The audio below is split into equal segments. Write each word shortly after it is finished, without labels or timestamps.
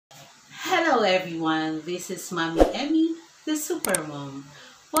Hello everyone, this is Mommy Emmy, the Supermom.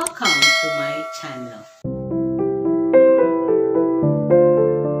 Welcome to my channel.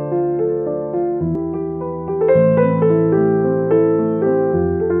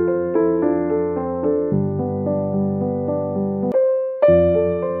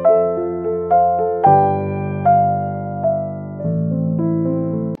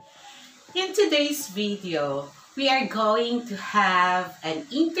 In today's video, we are going to have an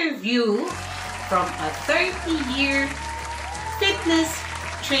interview from a 30-year fitness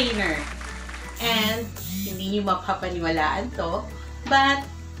trainer. And hindi niyo mapapaniwalaan to, but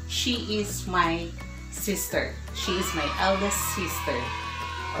she is my sister. She is my eldest sister.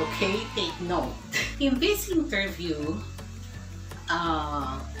 Okay, take note. In this interview,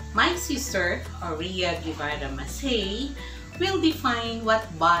 my sister, Ria Massey, will define what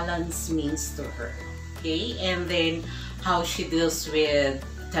balance means to her. Okay, and then how she deals with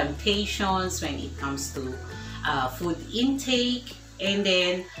temptations when it comes to food intake, and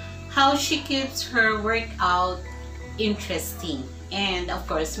then how she keeps her workout interesting, and of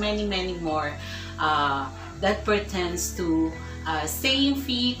course many more that pertains to staying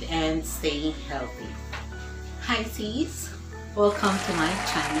fit and staying healthy. Hi sis, welcome to my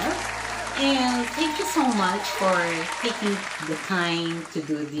channel, and thank you so much for taking the time to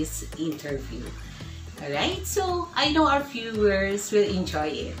do this interview. Alright, so I know our viewers will enjoy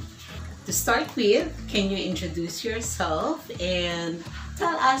it. To start with, can you introduce yourself and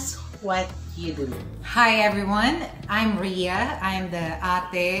tell us what you do? Hi everyone, I'm Ria. I'm the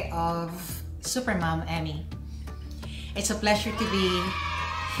ate of Supermom Emmy. It's a pleasure to be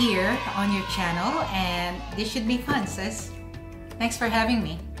here on your channel, and this should be fun, sis. Thanks for having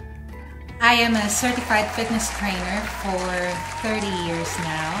me. I am a certified fitness trainer for 30 years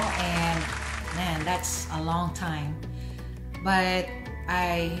now, and man, that's a long time. But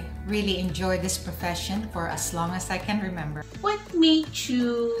I really enjoy this profession for as long as I can remember. What made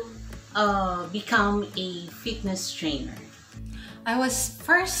you become a fitness trainer? I was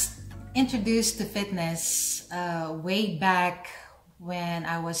first introduced to fitness way back when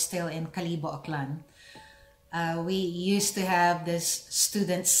I was still in Kalibo, Aklan. We used to have this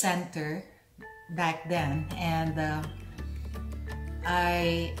student center back then, and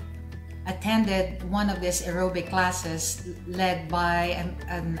I attended one of these aerobic classes led by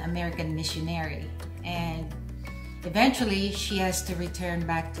an American missionary, and eventually she has to return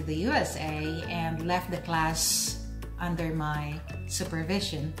back to the USA and left the class under my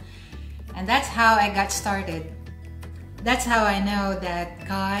supervision. And that's how I got started. That's how I know that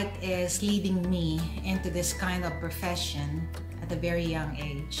God is leading me into this kind of profession at a very young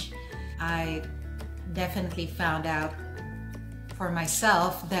age. I definitely found out for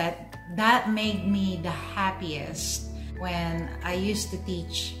myself that made me the happiest when I used to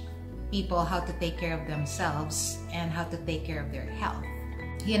teach people how to take care of themselves and how to take care of their health.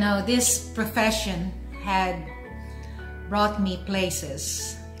 You know, this profession had brought me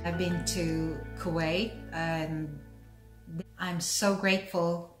places. I've been to Kuwait, and I'm so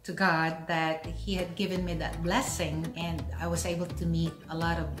grateful to God that He had given me that blessing, and I was able to meet a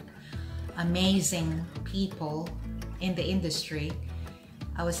lot of amazing people in the industry.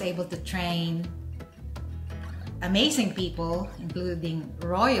 I was able to train amazing people, including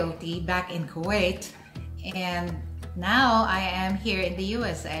royalty back in Kuwait, and now I am here in the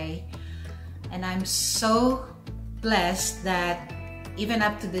USA, and I'm so blessed that even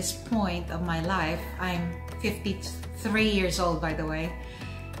up to this point of my life, I'm 53 years old, by the way,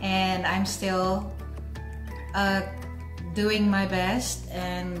 and I'm still doing my best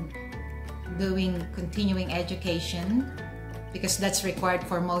and doing continuing education, because that's required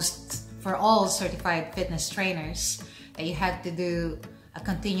for all certified fitness trainers, that you have to do a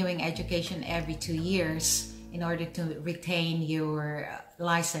continuing education every 2 years in order to retain your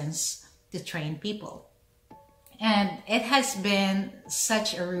license to train people. And it has been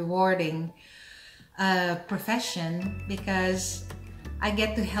such a rewarding profession, because I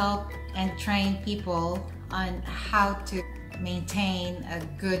get to help and train people on how to maintain a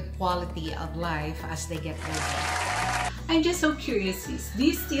good quality of life as they get older. I'm just so curious, sis. Do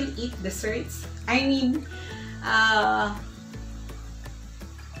you still eat desserts? I mean,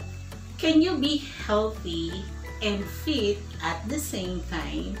 can you be healthy and fit at the same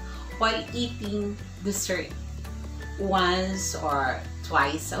time while eating dessert once or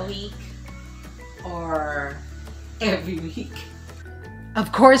twice a week or every week?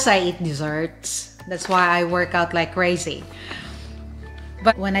 Of course I eat desserts. That's why I work out like crazy.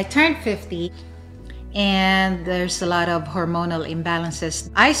 But when I turned 50, and there's a lot of hormonal imbalances,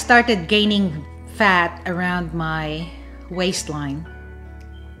 I started gaining fat around my waistline.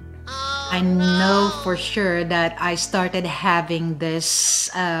 I know for sure that I started having this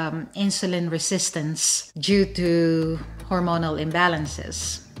insulin resistance due to hormonal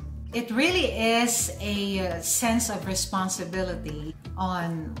imbalances. It really is a sense of responsibility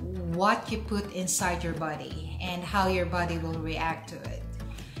on what you put inside your body and how your body will react to it.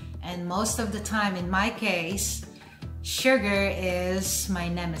 And most of the time, in my case, sugar is my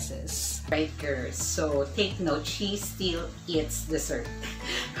nemesis. Right, girls. So take note, she still eats dessert.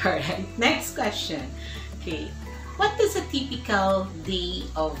 Alright, next question. Okay, what is a typical day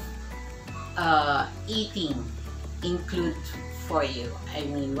of eating include for you? I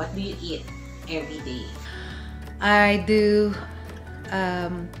mean, what do you eat every day? I do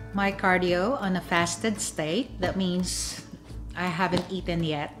my cardio on a fasted state. That means I haven't eaten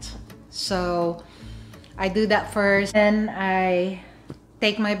yet. So I do that first, then I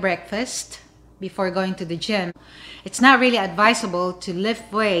take my breakfast before going to the gym. It's not really advisable to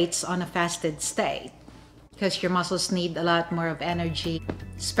lift weights on a fasted state because your muscles need a lot more of energy,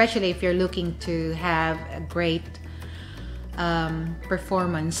 especially if you're looking to have a great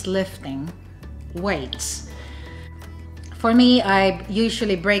performance lifting weights. For me, I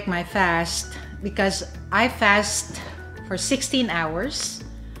usually break my fast because I fast for 16 hours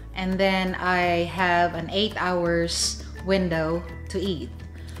and then I have an 8 hours window to eat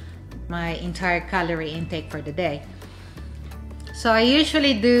my entire calorie intake for the day. So I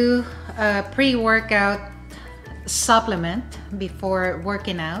usually do a pre-workout supplement before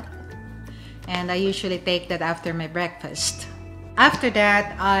working out, and I usually take that after my breakfast. After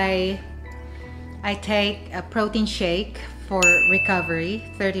that, I take a protein shake for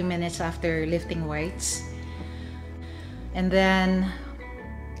recovery 30 minutes after lifting weights, and then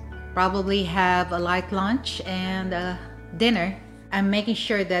probably have a light lunch and a dinner. I'm making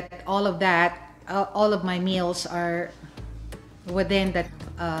sure that all of my meals are within that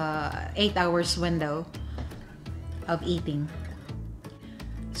 8 hours window of eating.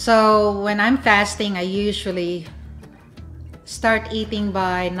 So when I'm fasting, I usually start eating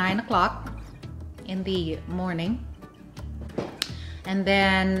by 9 o'clock in the morning, and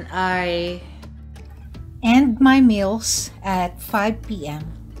then I end my meals at 5 p.m.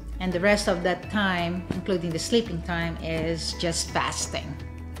 and the rest of that time, including the sleeping time, is just fasting.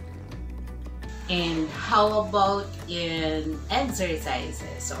 And how about in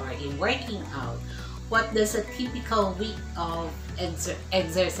exercises or in working out? What does a typical week of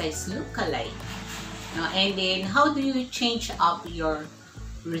exercise look like? And then how do you change up your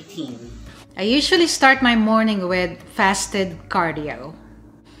routine? I usually start my morning with fasted cardio.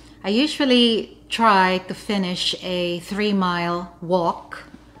 I usually try to finish a 3-mile walk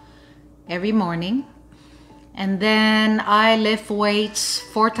every morning, and then I lift weights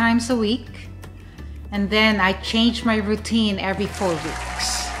 4 times a week, and then I change my routine every 4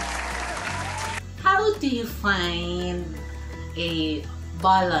 weeks. How do you find a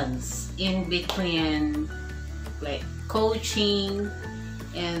balance in between like coaching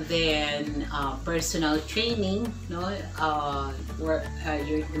and then personal training, where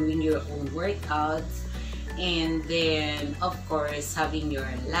you're doing your own workouts, and then of course having your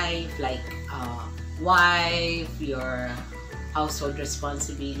life like wife, your household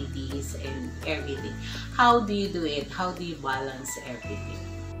responsibilities and everything? How do you do it? How do you balance everything?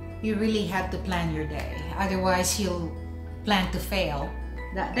 You really have to plan your day, otherwise you'll plan to fail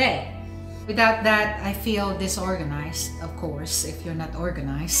that day. Without that, I feel disorganized, of course, if you're not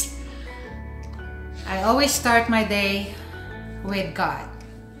organized. I always start my day with God.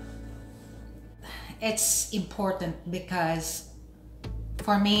 It's important because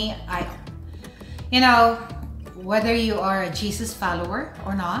for me, whether you are a Jesus follower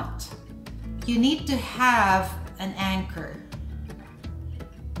or not, you need to have an anchor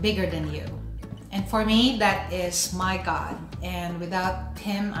bigger than you. And for me, that is my God. And without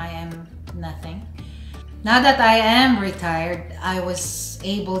Him, I am nothing. Now that I am retired, I was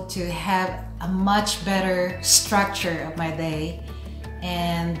able to have a much better structure of my day.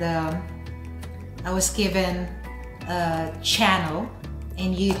 And I was given a channel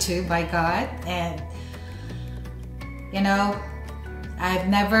in YouTube by God. And, I've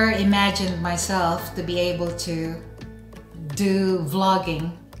never imagined myself to be able to do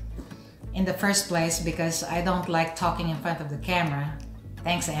vlogging in the first place because I don't like talking in front of the camera.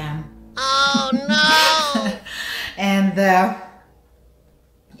 Thanks, Am. Oh no! And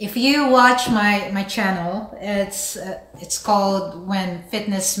if you watch my channel, it's called When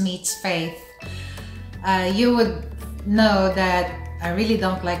Fitness Meets Faith. You would know that I really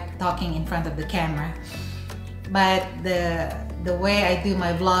don't like talking in front of the camera. But the the way I do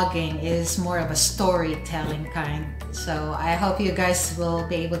my vlogging is more of a storytelling kind. So I hope you guys will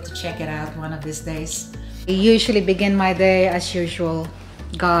be able to check it out one of these days. I usually begin my day as usual.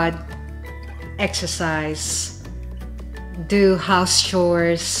 God, exercise, do house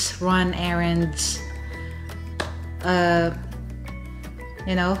chores, run errands,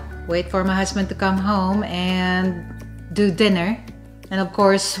 you know, wait for my husband to come home and do dinner. And of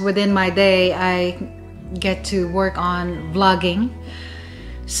course, within my day, I get to work on vlogging.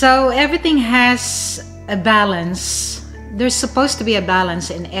 So everything has a balance. There's supposed to be a balance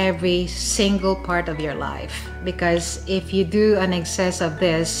in every single part of your life, because if you do an excess of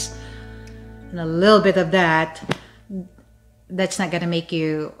this and a little bit of that, that's not going to make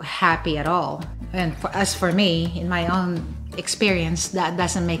you happy at all. And as for me, in my own experience, that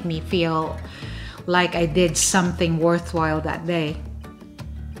doesn't make me feel like I did something worthwhile that day.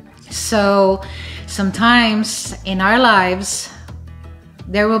 So sometimes in our lives,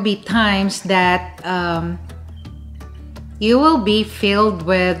 there will be times that you will be filled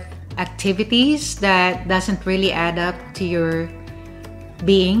with activities that doesn't really add up to your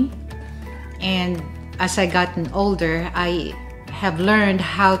being. And as I gotten older, I have learned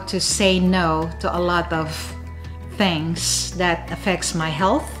how to say no to a lot of things that affects my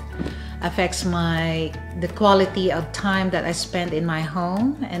health, affects the quality of time that I spend in my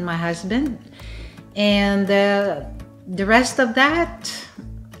home and my husband. And the rest of that,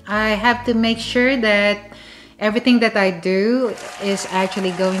 I have to make sure that everything that I do is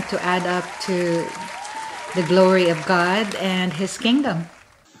actually going to add up to the glory of God and His kingdom.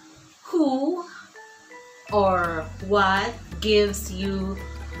 Who or what gives you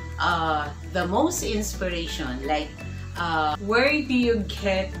the most inspiration? Like, where do you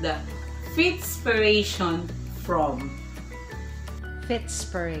get the fitspiration from?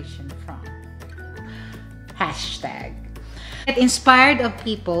 Fitspiration from. Hashtag. Get inspired of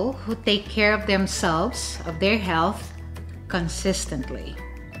people who take care of themselves, of their health, consistently.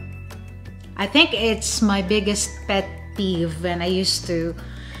 I think it's my biggest pet peeve when I used to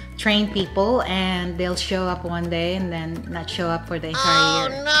train people and they'll show up one day and then not show up for the entire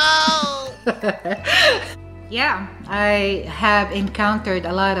year. Oh no! Yeah, I have encountered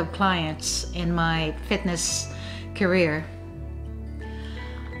a lot of clients in my fitness career.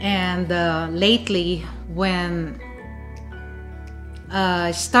 And lately, when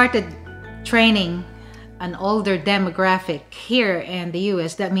I started training an older demographic here in the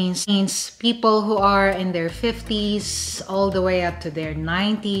US, that means people who are in their 50s all the way up to their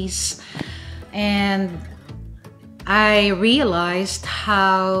 90s. And I realized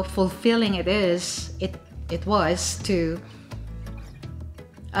how fulfilling it was to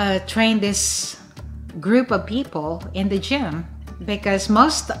train this group of people in the gym, because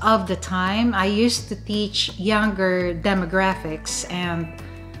most of the time I used to teach younger demographics, and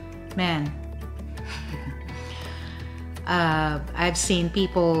man, I've seen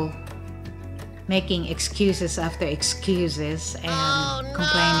people making excuses after excuses and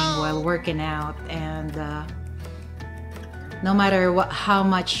complaining while working out, and no matter how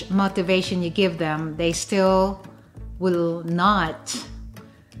much motivation you give them, they still will not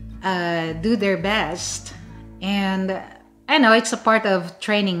do their best. And I know it's a part of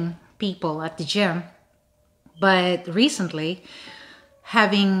training people at the gym, but recently,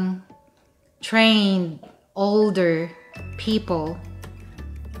 having trained older people,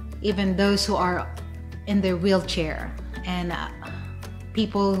 even those who are in their wheelchair, and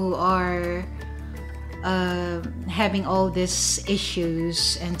people who are having all these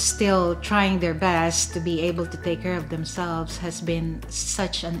issues and still trying their best to be able to take care of themselves, has been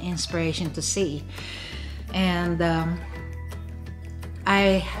such an inspiration to see. And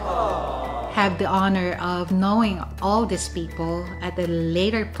I have the honor of knowing all these people at the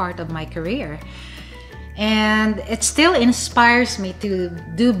later part of my career, and it still inspires me to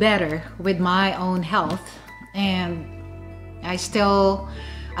do better with my own health. And I still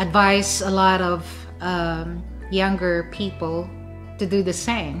advise a lot of younger people to do the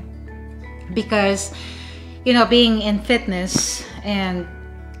same, because being in fitness, and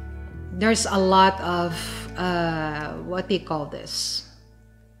there's a lot of what do you call this,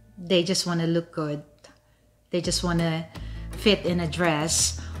 they just want to look good, they just want to fit in a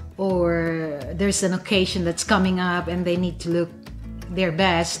dress, or there's an occasion that's coming up and they need to look their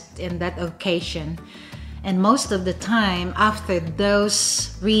best in that occasion. And most of the time, after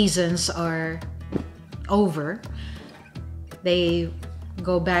those reasons are over, they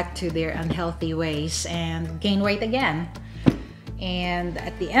go back to their unhealthy ways and gain weight again. And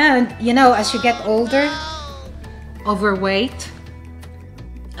at the end, as you get older, overweight,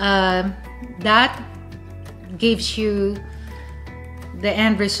 that gives you the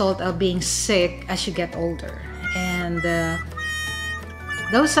end result of being sick as you get older. And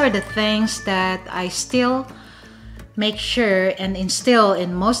those are the things that I still make sure and instill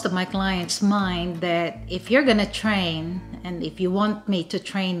in most of my clients' mind, that if you're gonna train and if you want me to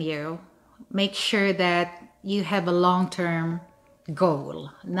train you, make sure that you have a long-term goal,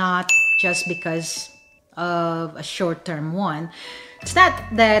 not just because of a short-term one. It's not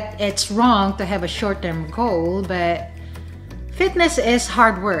that it's wrong to have a short-term goal, but fitness is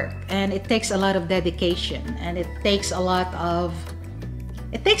hard work and it takes a lot of dedication, and it takes a lot out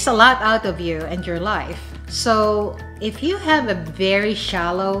of you and your life. So if you have a very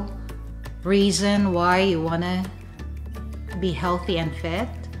shallow reason why you want to be healthy and fit,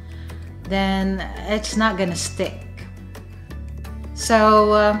 then it's not gonna stick.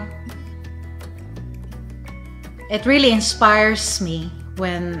 So it really inspires me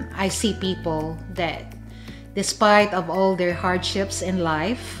when I see people that, despite of all their hardships in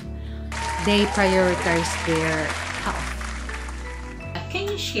life, they prioritize their health.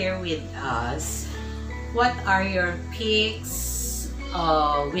 Can you share with us what are your picks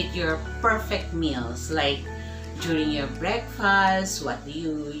with your perfect meals? Like during your breakfast, what do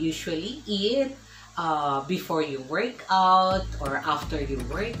you usually eat? Before you work out or after you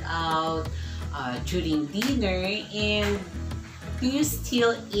work out, during dinner, and do you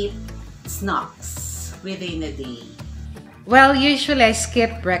still eat snacks within a day? Well, usually I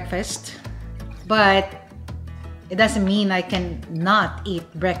skip breakfast, but it doesn't mean I can not eat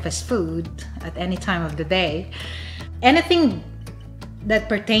breakfast food at any time of the day. Anything that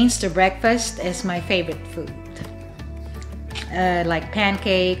pertains to breakfast is my favorite food. Like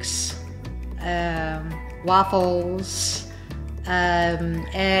pancakes, waffles,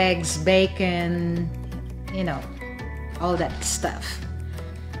 eggs, bacon, you know, all that stuff.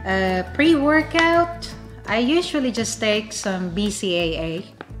 Pre-workout, I usually just take some BCAA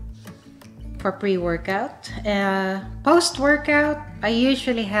for pre-workout. Post-workout, I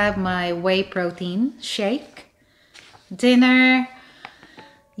usually have my whey protein shake. Dinner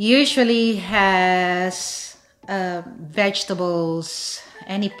usually has vegetables,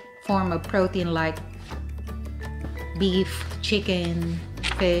 any form of protein like beef, chicken,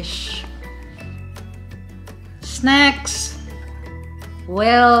 fish. Snacks,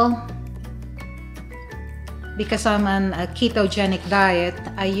 well, because I'm on a ketogenic diet,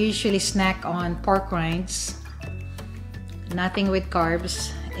 I usually snack on pork rinds, nothing with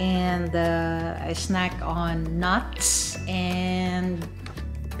carbs, and I snack on nuts and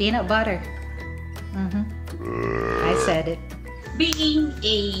peanut butter. I said it. Being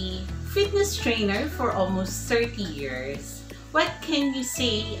a fitness trainer for almost 30 years, what can you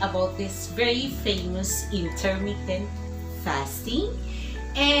say about this very famous intermittent fasting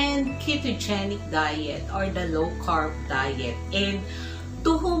and ketogenic diet, or the low carb diet? And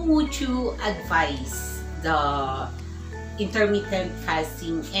to whom would you advise the intermittent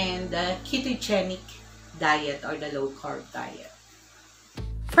fasting and the ketogenic diet, or the low carb diet?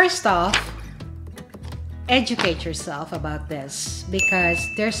 First off, educate yourself about this, because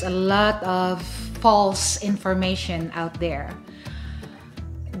there's a lot of false information out there.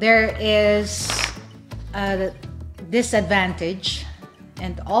 There is a disadvantage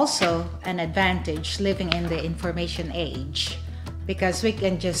and also an advantage living in the information age, because we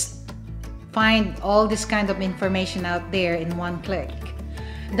can just find all this kind of information out there in one click.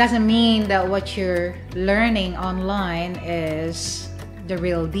 It doesn't mean that what you're learning online is the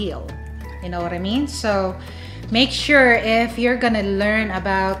real deal. You know what I mean? So make sure if you're gonna learn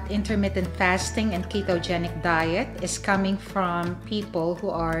about intermittent fasting and ketogenic diet, is coming from people who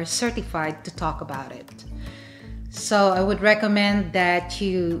are certified to talk about it. So I would recommend that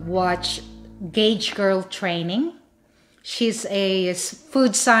you watch Gauge Girl Training. She's a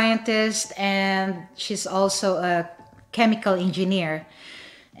food scientist and she's also a chemical engineer.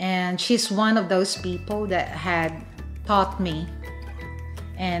 And she's one of those people that had taught me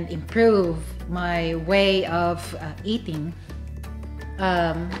and improve my way of eating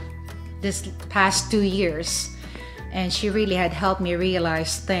this past 2 years. And she really had helped me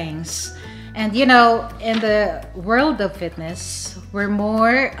realize things. And you know, in the world of fitness, we're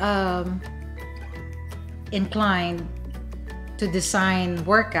more inclined to design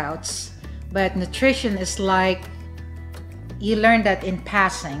workouts, but nutrition is like, you learn that in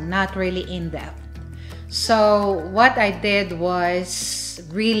passing, not really in depth. So what I did was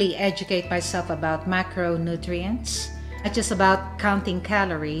really educate myself about macronutrients, not just about counting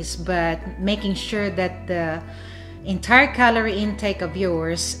calories, but making sure that the entire calorie intake of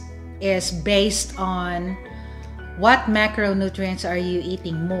yours is based on what macronutrients are you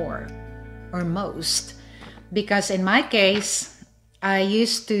eating more or most. Because in my case, I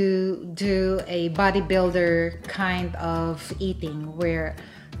used to do a bodybuilder kind of eating where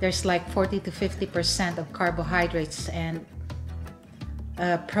there's like 40 to 50% of carbohydrates and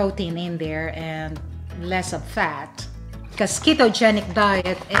protein in there and less of fat. Because ketogenic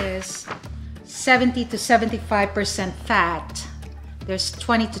diet is 70 to 75% fat. There's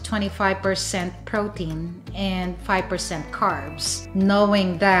 20 to 25% protein and 5% carbs.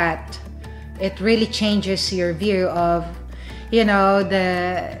 Knowing that, it really changes your view of, you know,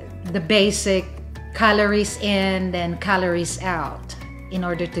 the basic calories in and calories out in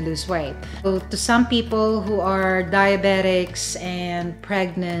order to lose weight. So to some people who are diabetics and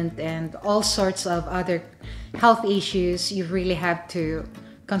pregnant and all sorts of other health issues, you really have to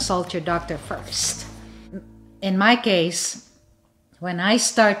consult your doctor first. In my case, when I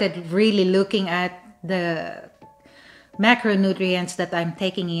started really looking at the macronutrients that I'm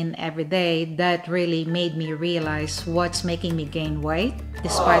taking in every day, that really made me realize what's making me gain weight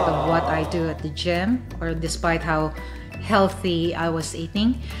despite of what I do at the gym or despite how healthy I was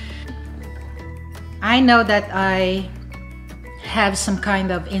eating. I know that I have some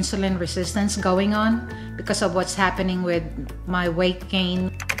kind of insulin resistance going on because of what's happening with my weight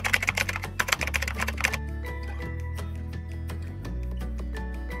gain.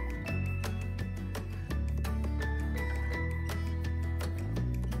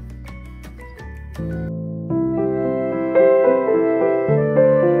 you